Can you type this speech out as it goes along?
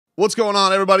What's going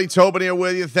on, everybody? Tobin here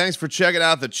with you. Thanks for checking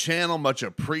out the channel. Much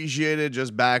appreciated.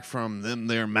 Just back from them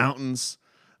there mountains.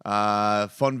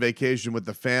 Fun vacation with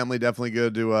the family. Definitely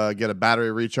good to get a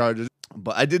battery recharge.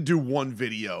 But I did do one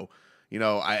video. You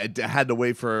know, I had to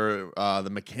wait for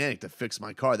the mechanic to fix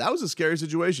my car. That was a scary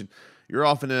situation. You're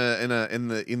off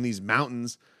in these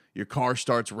mountains. Your car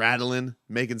starts rattling,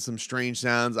 making some strange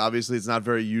sounds. Obviously, it's not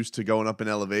very used to going up in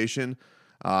elevation,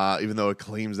 even though it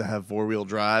claims to have four-wheel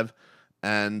drive.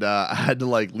 And I had to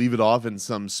leave it off in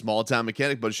some small town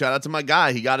mechanic. But shout out to my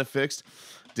guy. He got it fixed.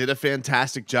 Did a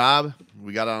fantastic job.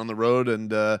 We got out on the road and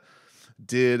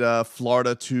did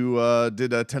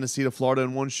Tennessee to Florida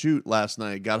in one shoot last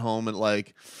night. Got home at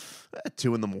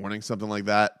 2 in the morning, something like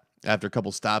that. After a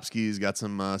couple stop skis, got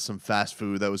some fast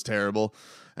food that was terrible.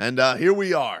 And here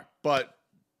we are. But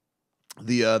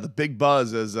the big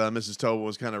buzz, as Mrs. Tobin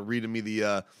was kind of reading me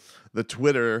the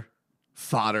Twitter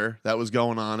fodder that was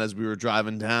going on as we were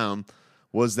driving down,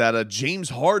 was that James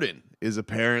Harden is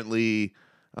apparently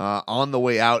on the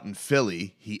way out in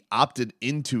Philly. He opted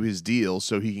into his deal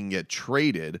so he can get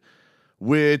traded,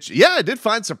 which, yeah, I did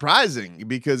find surprising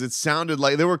because it sounded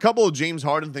like there were a couple of James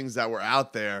Harden things that were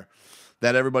out there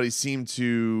that everybody seemed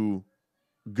to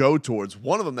go towards.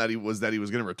 One of them that he was going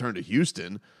to return to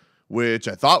Houston, which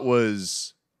I thought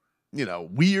was,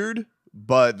 weird,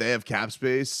 but they have cap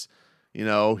space.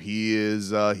 He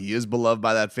is beloved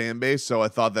by that fan base, so I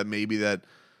thought that maybe that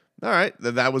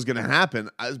was going to happen.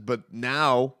 But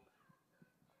now,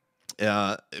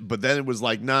 but then it was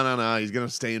like, no, he's going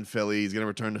to stay in Philly. He's going to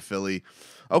return to Philly.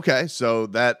 Okay, so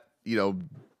that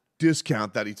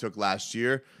discount that he took last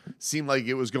year seemed like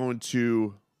it was going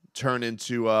to turn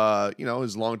into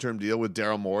his long-term deal with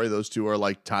Daryl Morey. Those two are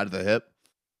tied to the hip.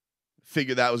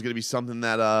 Figured that was going to be something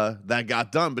that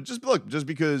got done. But just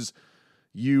because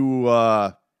you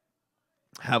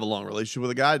have a long relationship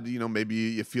with a guy, maybe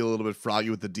you feel a little bit froggy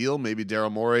with the deal. Maybe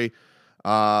Daryl Morey.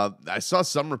 I saw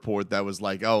some report that was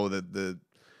that the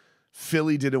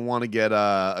Philly didn't want to get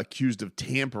accused of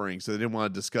tampering, so they didn't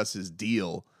want to discuss his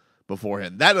deal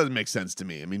beforehand. That doesn't make sense to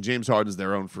me. I mean, James Harden's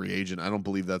their own free agent. I don't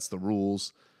believe that's the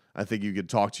rules. I think you could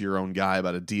talk to your own guy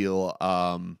about a deal.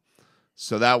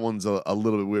 So that one's a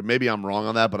little bit weird. Maybe I'm wrong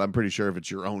on that, but I'm pretty sure if it's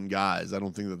your own guys, I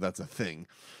don't think that that's a thing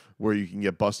where you can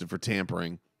get busted for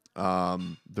tampering.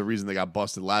 The reason they got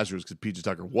busted last year was because PJ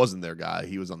Tucker wasn't their guy.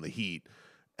 He was on the Heat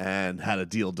and had a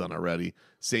deal done already.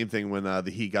 Same thing when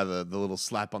the Heat got the little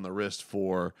slap on the wrist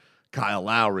for Kyle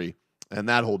Lowry and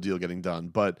that whole deal getting done.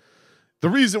 But the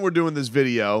reason we're doing this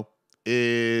video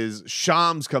is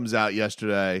Shams comes out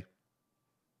yesterday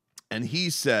and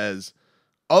he says,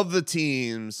 of the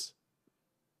teams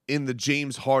in the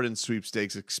James Harden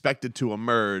sweepstakes expected to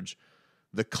emerge,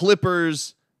 the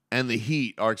Clippers and the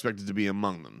Heat are expected to be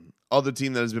among them. Other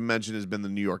team that has been mentioned has been the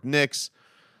New York Knicks.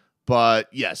 But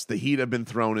yes, the Heat have been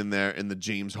thrown in there in the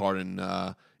James Harden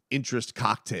interest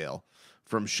cocktail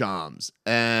from Shams.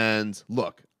 And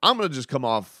look, I'm going to just come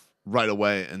off right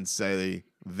away and say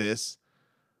this.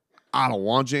 I don't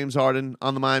want James Harden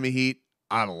on the Miami Heat.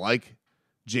 I don't like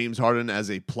James Harden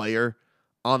as a player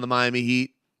on the Miami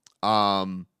Heat.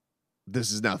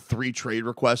 This is now 3 trade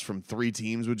requests from 3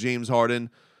 teams with James Harden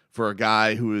for a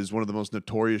guy who is one of the most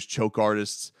notorious choke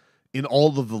artists in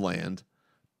all of the land.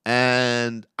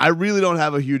 And I really don't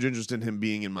have a huge interest in him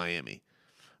being in Miami.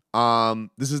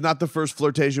 This is not the first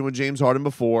flirtation with James Harden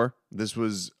before. This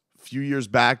was a few years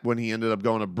back when he ended up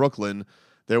going to Brooklyn.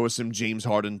 There was some James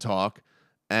Harden talk.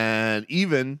 And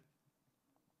even,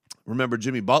 remember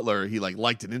Jimmy Butler, he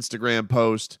liked an Instagram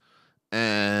post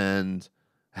and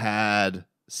had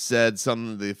said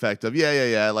something to the effect of,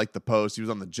 yeah, I like the post. He was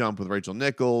on the jump with Rachel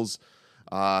Nichols.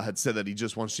 Had said that he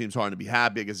just wants James Harden to be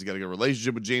happy. I guess he's got a good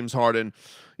relationship with James Harden.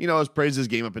 Has praised his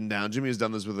game up and down. Jimmy has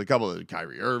done this with a couple of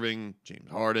Kyrie Irving,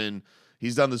 James Harden.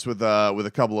 He's done this with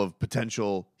a couple of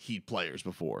potential Heat players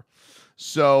before.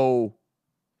 So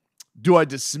do I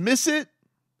dismiss it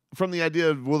from the idea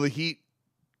of will the Heat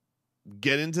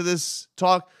get into this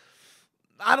talk?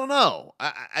 I don't know.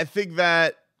 I think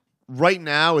that right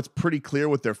now it's pretty clear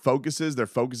what their focus is. Their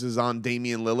focus is on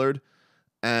Damian Lillard.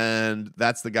 And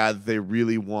that's the guy that they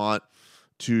really want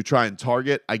to try and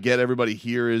target. I get everybody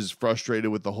here is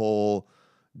frustrated with the whole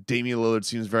Damian Lillard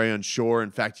seems very unsure.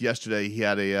 In fact, yesterday he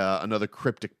had another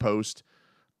cryptic post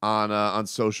on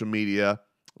social media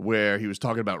where he was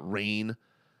talking about rain.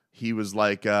 He was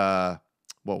like,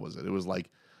 what was it? It was like,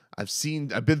 I've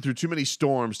been through too many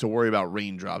storms to worry about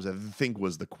raindrops, I think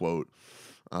was the quote.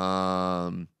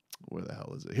 Where the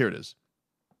hell is it? Here it is.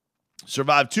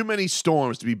 Survived too many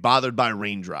storms to be bothered by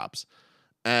raindrops.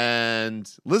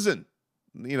 And listen,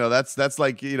 that's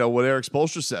like, what Eric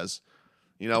Spoelstra says.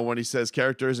 You know, when he says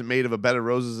character isn't made of a bed of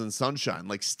roses and sunshine,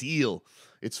 like steel,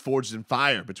 it's forged in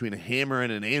fire between a hammer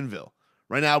and an anvil.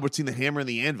 Right now, between the hammer and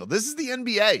the anvil. This is the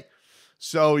NBA.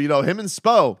 So, you know, him and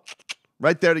Spo,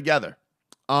 right there together.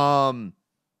 But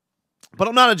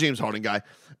I'm not a James Harden guy.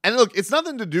 And look, it's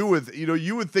nothing to do with, you know,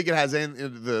 you would think it has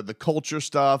the culture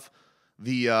stuff,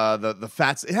 the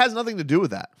fats. It has nothing to do with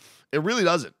that. It really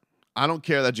doesn't. I don't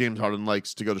care that James Harden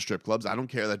likes to go to strip clubs. I don't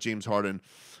care that James Harden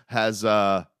has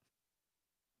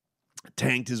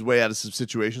tanked his way out of some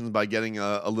situations by getting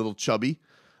a little chubby.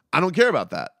 I don't care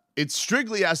about that. It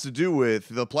strictly has to do with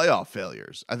the playoff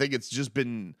failures. I think it's just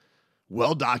been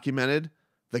well documented.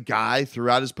 The guy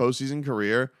throughout his postseason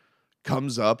career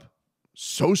comes up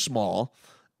so small,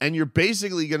 and you're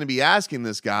basically going to be asking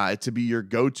this guy to be your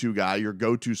go-to guy, your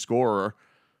go-to scorer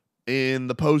in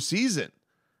the postseason.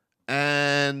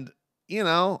 And, you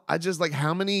know, I just like,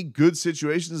 how many good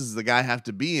situations does the guy have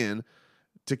to be in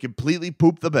to completely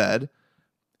poop the bed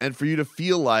and for you to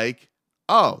feel like,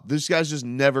 oh, this guy's just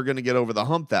never going to get over the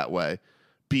hump that way,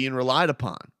 being relied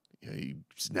upon? You know,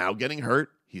 he's now getting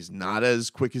hurt. He's not as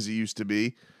quick as he used to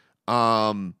be.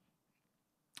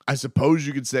 I suppose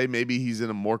you could say maybe he's in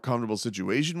a more comfortable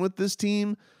situation with this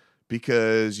team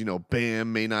because, you know,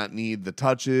 Bam may not need the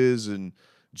touches and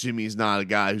Jimmy's not a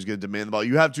guy who's going to demand the ball.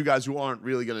 You have two guys who aren't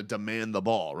really going to demand the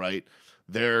ball, right?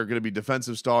 They're going to be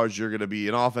defensive stars. You're going to be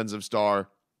an offensive star.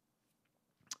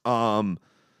 But,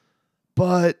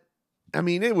 I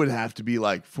mean, it would have to be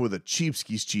like for the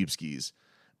cheapskis.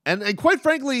 And quite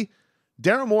frankly,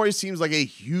 Daryl Morey seems like a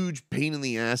huge pain in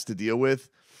the ass to deal with,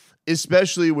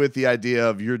 especially with the idea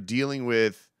of you're dealing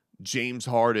with James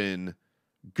Harden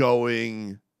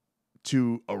going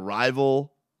to a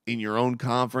rival in your own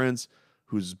conference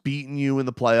who's beaten you in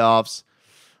the playoffs.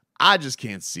 I just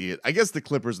can't see it. I guess the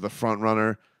Clippers are the front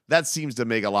runner. That seems to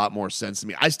make a lot more sense to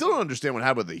me. I still don't understand what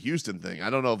happened with the Houston thing. I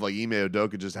don't know if like Ime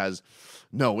Udoka just has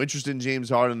no interest in James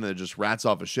Harden and just rats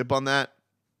off a ship on that.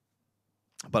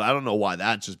 But I don't know why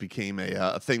that just became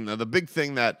a thing. Now, the big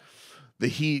thing that the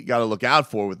Heat got to look out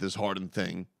for with this Harden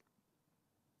thing,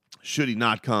 should he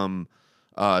not come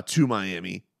to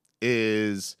Miami,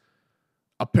 is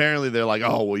apparently they're like,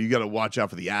 oh, well, you got to watch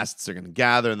out for the assets they're going to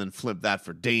gather and then flip that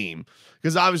for Dame.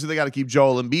 Because obviously they got to keep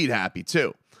Joel Embiid happy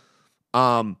too.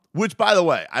 Which, by the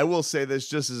way, I will say this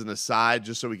just as an aside,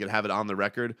 just so we can have it on the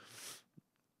record.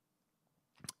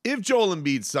 If Joel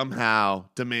Embiid somehow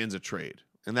demands a trade,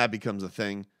 and that becomes a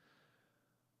thing,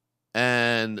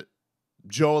 and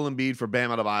Joel Embiid for Bam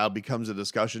Adebayo becomes a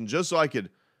discussion, just so I could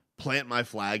plant my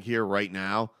flag here right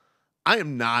now, I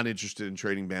am not interested in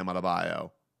trading Bam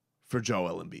Adebayo for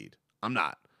Joel Embiid. I'm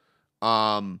not.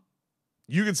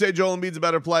 You could say Joel Embiid's a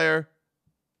better player.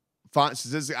 Fine,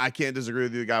 statistically, I can't disagree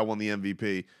with you. The guy won the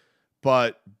MVP.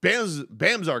 But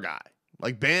Bam's our guy.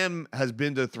 Like, Bam has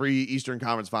been to 3 Eastern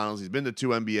Conference Finals. He's been to 2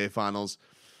 NBA Finals.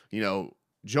 You know,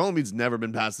 Joel Embiid's never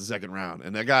been past the second round.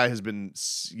 And that guy has been,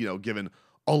 you know, given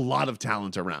a lot of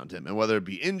talent around him. And whether it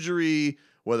be injury,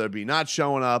 whether it be not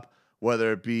showing up,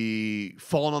 whether it be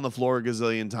falling on the floor a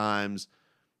gazillion times,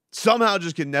 somehow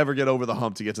just can never get over the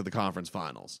hump to get to the conference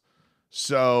finals.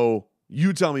 So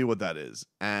you tell me what that is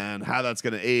and how that's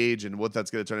going to age and what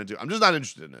that's going to turn into. I'm just not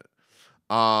interested in it.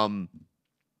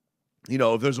 You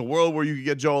know, if there's a world where you could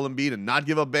get Joel Embiid and not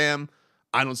give up Bam,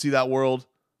 I don't see that world.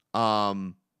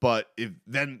 But if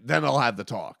then I'll have the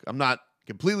talk. I'm not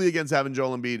completely against having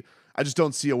Joel Embiid. I just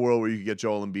don't see a world where you could get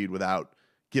Joel Embiid without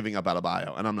giving up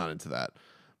Adebayo, and I'm not into that.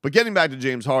 But getting back to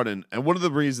James Harden, and one of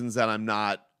the reasons that I'm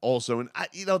not also, and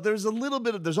you know, there's a little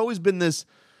bit of, there's always been this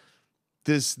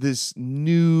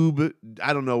noob,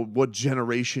 I don't know what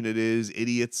generation it is,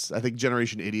 idiots. I think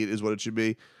Generation Idiot is what it should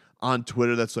be on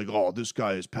Twitter. That's like, oh, this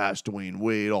guy is past Dwayne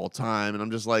Wade all time, and I'm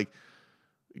just like,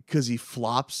 because he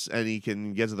flops and he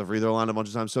can get to the free throw line a bunch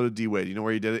of times. So did D Wade. You know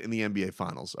where he did it? In the NBA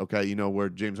Finals. Okay, you know where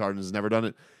James Harden has never done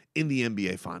it? In the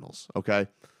NBA Finals. Okay,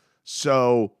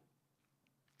 so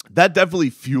that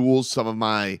definitely fuels some of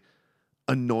my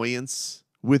annoyance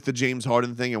with the James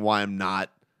Harden thing and why I'm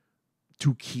not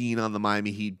too keen on the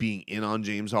Miami Heat being in on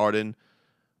James Harden.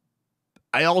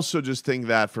 I also just think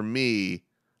that for me,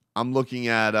 I'm looking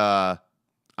at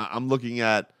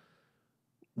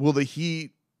will the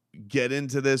Heat get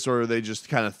into this, or are they just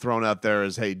kind of thrown out there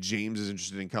as, hey, James is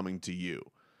interested in coming to you,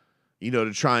 you know,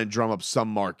 to try and drum up some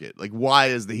market? Like, why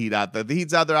is the Heat out there? The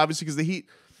Heat's out there obviously because the Heat,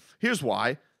 here's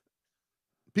why.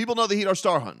 People know the Heat are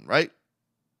star hunting, right?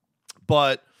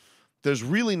 But there's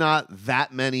really not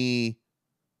that many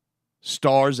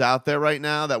stars out there right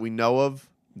now that we know of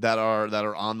that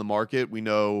are on the market. We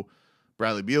know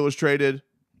Bradley Beal was traded.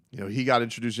 You know, he got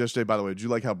introduced yesterday. By the way, did you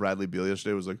like how Bradley Beal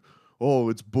yesterday was like, oh,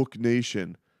 it's Book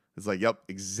Nation? It's like, yep,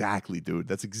 exactly, dude.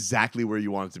 That's exactly where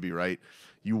you want it to be, right?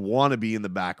 You want to be in the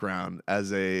background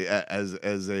as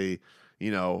a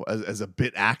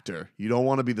bit actor. You don't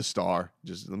want to be the star.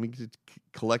 Just let me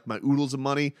collect my oodles of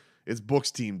money. It's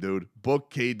Book's team, dude.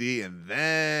 Book, KD, and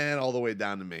then all the way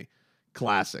down to me.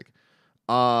 Classic.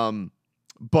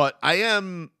 But I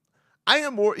am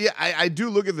more. Yeah, I do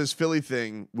look at this Philly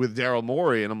thing with Daryl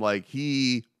Morey, and I'm like,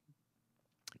 he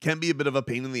can be a bit of a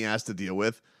pain in the ass to deal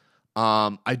with.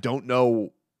 I don't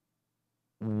know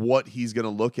what he's going to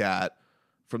look at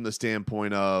from the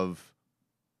standpoint of,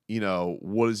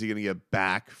 what is he going to get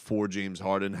back for James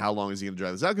Harden? How long is he going to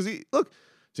drag this out? Because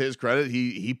to his credit,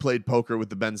 he played poker with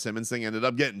the Ben Simmons thing, ended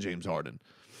up getting James Harden.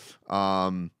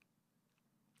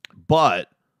 But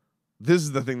this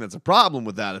is the thing that's a problem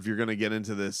with that. If you're going to get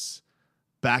into this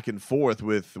back and forth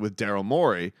with Daryl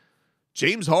Morey,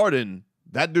 James Harden,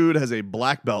 that dude has a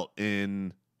black belt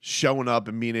in showing up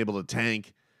and being able to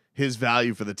tank his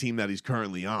value for the team that he's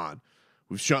currently on.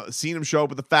 We've seen him show up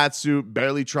with a fat suit,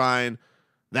 barely trying.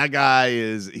 That guy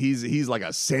he's like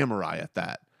a samurai at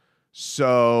that.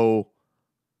 So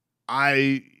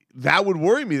that would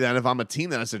worry me then if I'm a team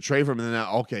that has to trade for him, and then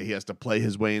okay, he has to play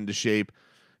his way into shape.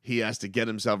 He has to get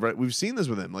himself right. We've seen this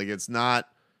with him. Like, it's not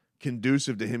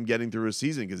conducive to him getting through a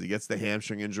season because he gets the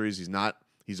hamstring injuries.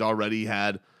 He's already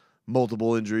had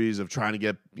multiple injuries of trying to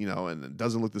get, and it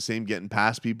doesn't look the same getting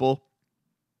past people.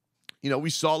 We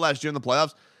saw last year in the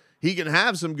playoffs, he can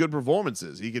have some good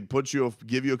performances. He could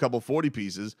give you a couple 40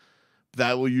 pieces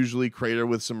that will usually crater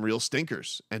with some real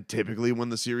stinkers. And typically when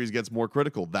the series gets more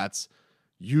critical, that's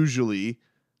usually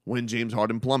when James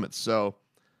Harden plummets. So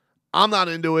I'm not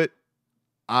into it.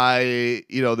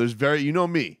 There's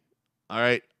me. All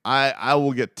right. I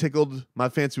will get tickled. My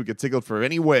fancy would get tickled for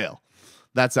any whale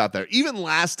that's out there. Even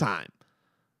last time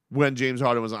when James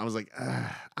Harden was on, I was like,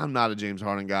 I'm not a James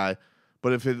Harden guy.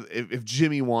 But if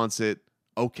Jimmy wants it,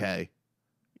 okay.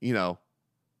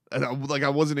 Like, I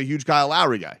wasn't a huge Kyle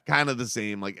Lowry guy. Kind of the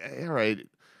same. Like, all right,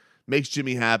 makes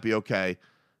Jimmy happy, okay.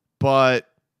 But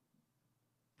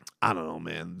I don't know,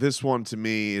 man. This one to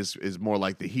me is more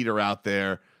like the heater out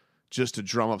there just to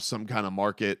drum up some kind of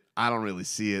market. I don't really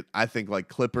see it. I think like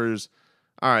Clippers,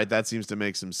 all right, that seems to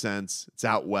make some sense. It's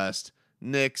out west.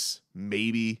 Knicks,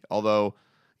 maybe. Although,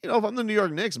 if I'm the New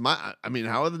York Knicks,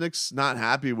 how are the Knicks not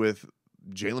happy with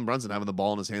Jalen Brunson having the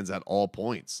ball in his hands at all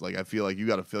points? Like, I feel like you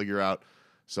got to figure out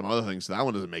some other things. So that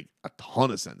one doesn't make a ton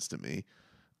of sense to me.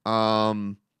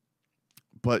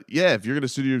 But yeah, if you're going to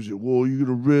sit here and say, well, you're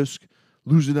going to risk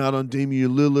losing out on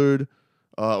Damian Lillard,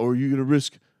 or you're going to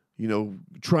risk,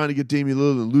 trying to get Damian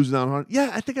Lillard and losing out on Harden. Yeah,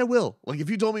 I think I will. Like,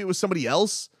 if you told me it was somebody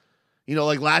else,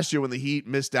 like last year when the Heat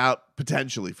missed out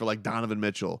potentially for like Donovan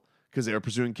Mitchell because they were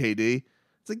pursuing KD,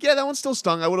 it's like, yeah, that one still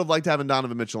stung. I would have liked having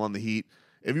Donovan Mitchell on the Heat.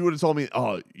 If you would have told me,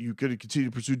 oh, you could continue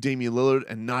to pursue Damian Lillard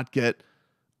and not get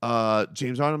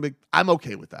James Harden, I'm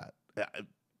okay with that.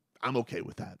 I'm okay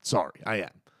with that. Sorry, I am.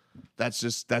 That's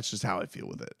just how I feel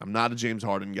with it. I'm not a James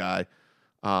Harden guy.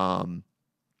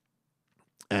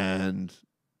 And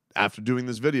after doing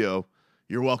this video,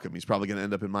 you're welcome. He's probably going to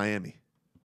end up in Miami.